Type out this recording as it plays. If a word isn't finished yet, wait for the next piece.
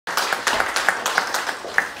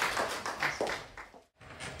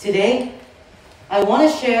Today, I want to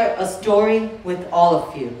share a story with all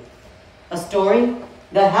of you. A story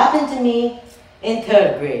that happened to me in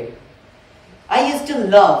 3rd grade. I used to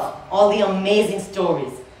love all the amazing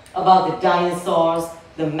stories about the dinosaurs,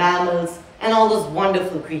 the mammals, and all those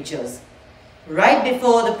wonderful creatures. Right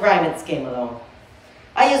before the primates came along.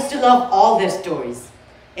 I used to love all their stories,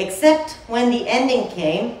 except when the ending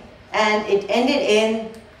came and it ended in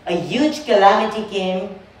a huge calamity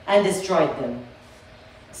came and destroyed them.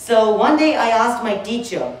 So one day I asked my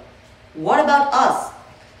teacher, what about us?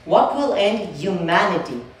 What will end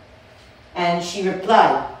humanity? And she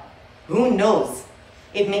replied, who knows?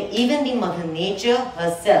 It may even be Mother Nature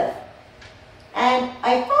herself. And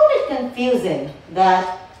I found it confusing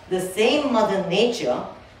that the same Mother Nature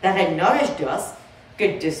that had nourished us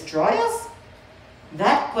could destroy us?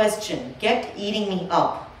 That question kept eating me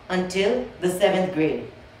up until the 7th grade,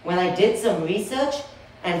 when I did some research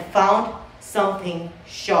and found something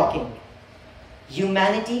shocking.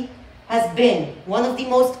 Humanity has been one of the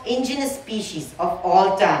most ingenious species of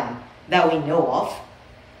all time that we know of.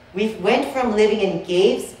 We went from living in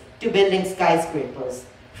caves to building skyscrapers,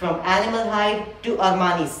 from animal hide to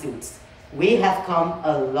Armani suits. We have come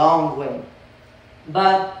a long way.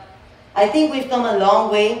 But I think we've come a long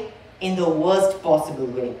way in the worst possible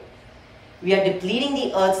way. We are depleting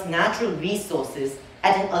the Earth's natural resources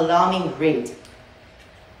at an alarming rate.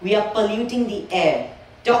 We are polluting the air,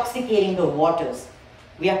 toxicating the waters.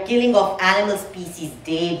 We are killing off animal species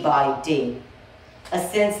day by day. A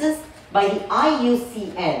census by the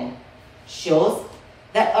IUCN shows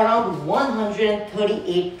that around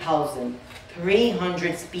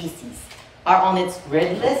 138,300 species are on its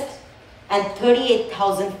red list and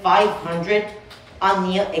 38,500 are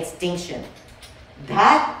near extinction.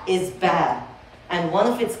 That is bad, and one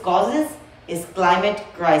of its causes is climate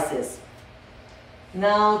crisis.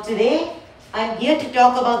 Now today, I'm here to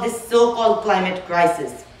talk about this so-called climate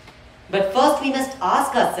crisis. But first we must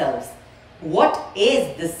ask ourselves, what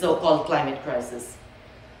is this so-called climate crisis?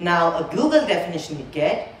 Now a Google definition you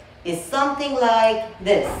get is something like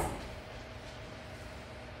this.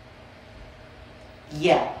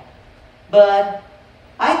 Yeah, but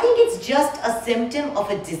I think it's just a symptom of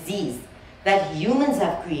a disease that humans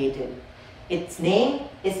have created. Its name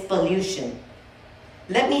is pollution.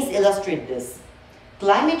 Let me illustrate this.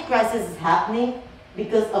 Climate crisis is happening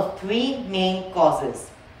because of 3 main causes: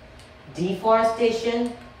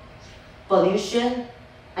 deforestation, pollution,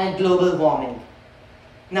 and global warming.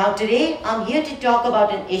 Now today, I'm here to talk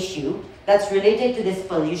about an issue that's related to this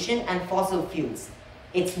pollution and fossil fuels.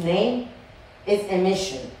 Its name is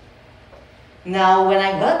emission. Now, when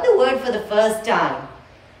I heard the word for the first time,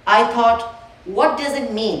 I thought, what does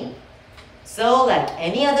it mean? So, like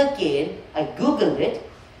any other kid, I Googled it,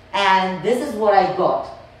 and this is what I got.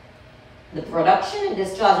 The production and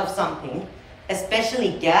discharge of something,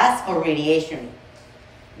 especially gas or radiation.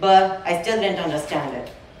 But I still didn't understand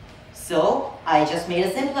it. So, I just made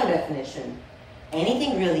a simpler definition.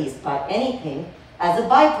 Anything released by anything as a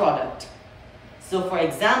byproduct. So, for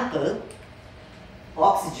example,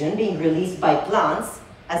 oxygen being released by plants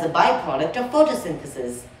as a byproduct of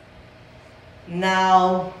photosynthesis.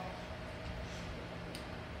 Now,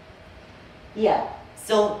 yeah,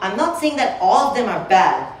 so I'm not saying that all of them are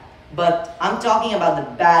bad, but I'm talking about the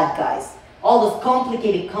bad guys. All those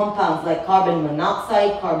complicated compounds like carbon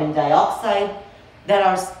monoxide, carbon dioxide, that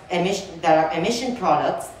are emission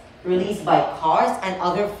products released by cars and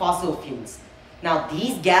other fossil fuels. Now,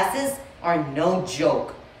 these gases are no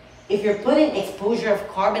joke. If you're put in exposure of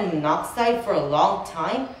carbon monoxide for a long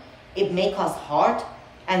time, it may cause heart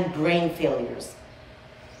and brain failures.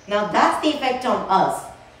 Now, that's the effect on us.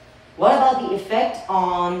 What about the effect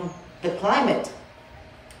on the climate?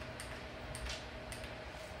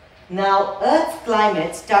 Now, Earth's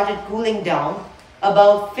climate started cooling down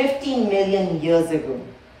about 15 million years ago.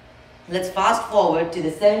 Let's fast forward to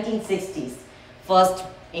the 1760s. First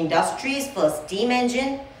industries, first steam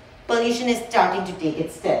engine, pollution is starting to take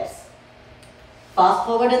its steps. Fast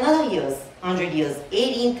forward another years, 100 years,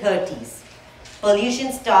 1830s.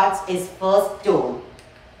 Pollution starts its first toll.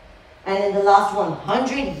 And in the last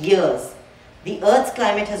 100 years, the Earth's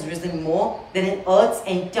climate has risen more than in Earth's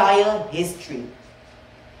entire history.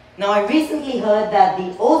 Now, I recently heard that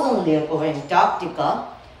the ozone layer over Antarctica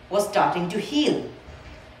was starting to heal.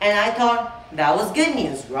 And I thought that was good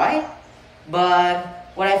news, right? But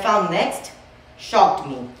what I found next shocked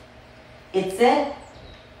me. It said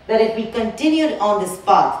that if we continued on this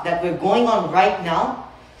path that we're going on right now,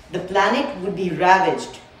 the planet would be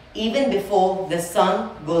ravaged even before the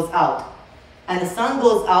sun goes out. And the sun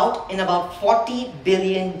goes out in about 40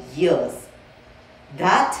 billion years.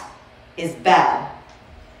 That is bad.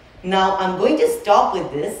 Now I'm going to stop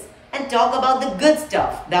with this and talk about the good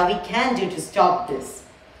stuff that we can do to stop this.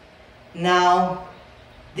 Now,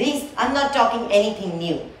 I'm not talking anything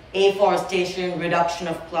new, afforestation, reduction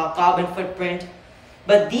of carbon footprint,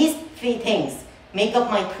 but these three things make up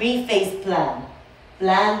my three-phase plan,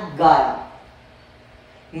 Plan Gaea.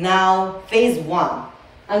 Now, phase 1.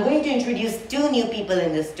 I'm going to introduce two new people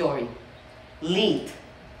in this story. Leith,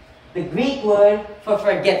 the Greek word for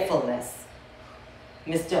forgetfulness.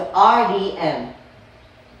 Mr. RDM.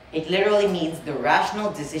 It literally means the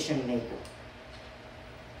rational decision maker.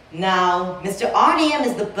 Now, Mr. RDM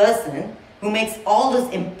is the person who makes all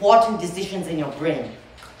those important decisions in your brain.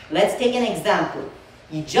 Let's take an example.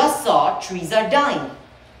 You just saw trees are dying,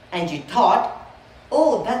 and you thought,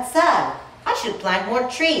 oh, that's sad. I should plant more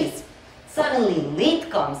trees. Suddenly, Leith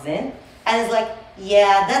comes in and is like,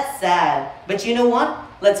 yeah, that's sad. But you know what?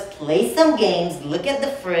 Let's play some games, look at the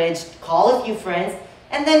fridge, call a few friends,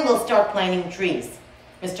 and then we'll start planting trees.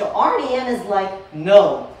 Mr. RDM is like,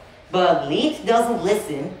 no. But Leith doesn't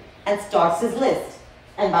listen and starts his list.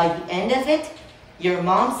 And by the end of it, your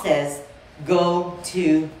mom says, go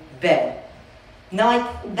to bed.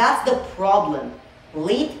 Now, that's the problem.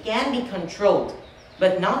 Leith can be controlled,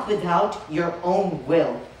 but not without your own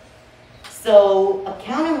will. So, a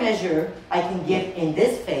countermeasure I can give in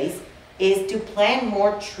this phase is to plant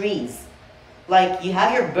more trees. Like, you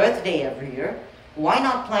have your birthday every year. Why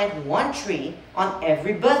not plant one tree on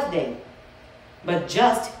every birthday? But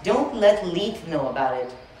just don't let Leith know about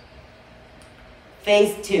it.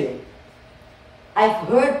 Phase 2. I've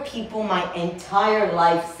heard people my entire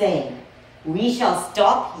life saying, we shall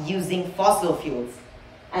stop using fossil fuels.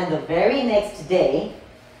 And the very next day,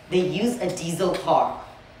 they use a diesel car.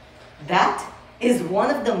 That is one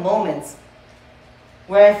of the moments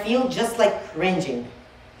where I feel just like cringing.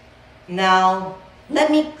 Now,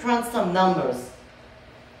 let me crunch some numbers.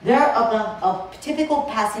 A typical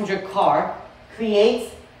passenger car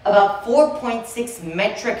creates about 4.6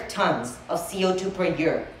 metric tons of CO2 per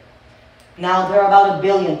year. Now, there are about 1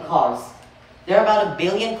 billion cars. There are about 1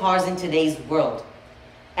 billion cars in today's world.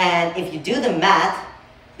 And if you do the math,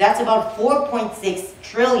 that's about 4.6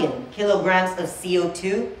 trillion kilograms of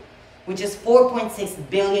CO2, which is 4.6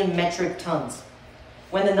 billion metric tons.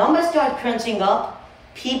 When the numbers start crunching up,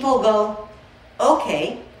 people go,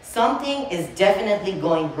 okay, something is definitely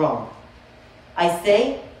going wrong. I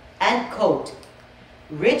say, and quote,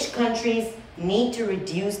 rich countries need to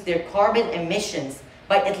reduce their carbon emissions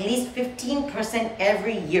by at least 15%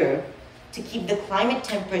 every year to keep the climate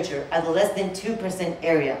temperature at less than 2%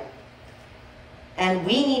 area. And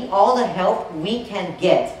we need all the help we can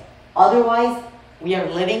get. Otherwise, we are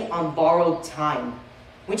living on borrowed time,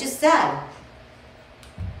 which is sad.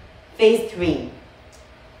 Phase 3.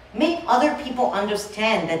 Make other people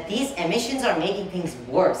understand that these emissions are making things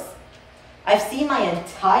worse. I've seen my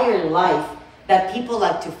entire life that people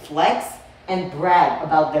like to flex and brag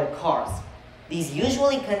about their cars. These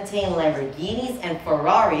usually contain Lamborghinis and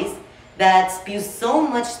Ferraris that spew so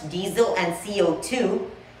much diesel and CO2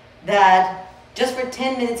 that just for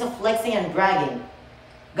 10 minutes of flexing and bragging.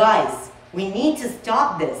 Guys, we need to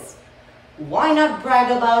stop this. Why not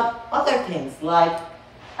brag about other things like,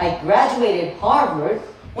 I graduated Harvard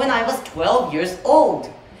when I was 12 years old.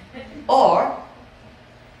 Or,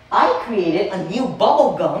 I created a new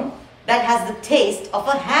bubble gum that has the taste of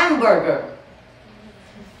a hamburger.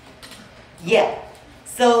 Yeah,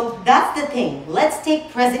 so that's the thing. Let's take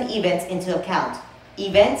present events into account.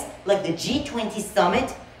 Events like the G20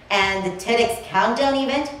 summit and the TEDx countdown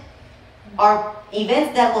event are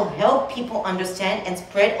events that will help people understand and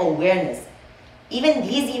spread awareness. Even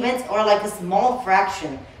these events are like a small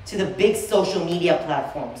fraction to the big social media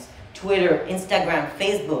platforms, Twitter, Instagram,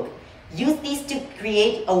 Facebook. Use these to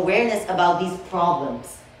create awareness about these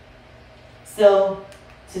problems. So,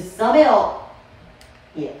 to sum it all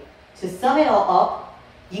up,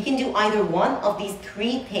 you can do either one of these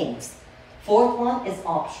 3 things. Fourth one is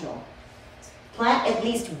optional. Plant at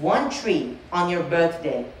least one tree on your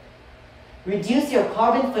birthday. Reduce your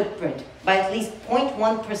carbon footprint by at least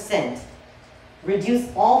 0.1%. Reduce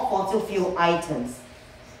all fossil fuel items.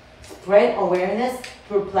 Spread awareness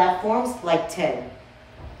through platforms like TED.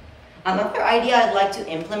 Another idea I'd like to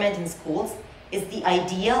implement in schools is the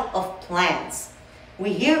idea of plants.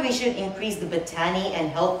 We hear we should increase the botany and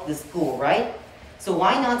help the school, right? So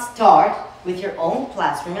why not start with your own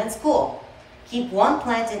classroom and school? Keep one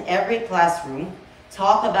plant in every classroom,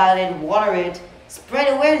 talk about it, water it,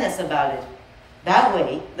 spread awareness about it. That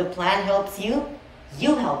way, the plant helps you,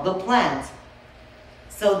 you help the plant.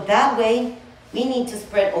 So that way, we need to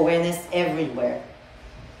spread awareness everywhere.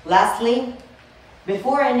 Lastly,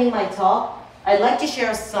 before ending my talk, I'd like to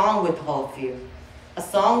share a song with all of you. A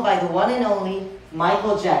song by the one and only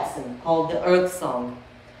Michael Jackson called The Earth Song.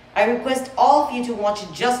 I request all of you to watch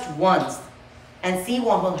it just once and see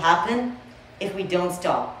what will happen if we don't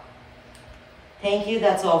stop. Thank you,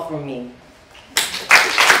 that's all from me.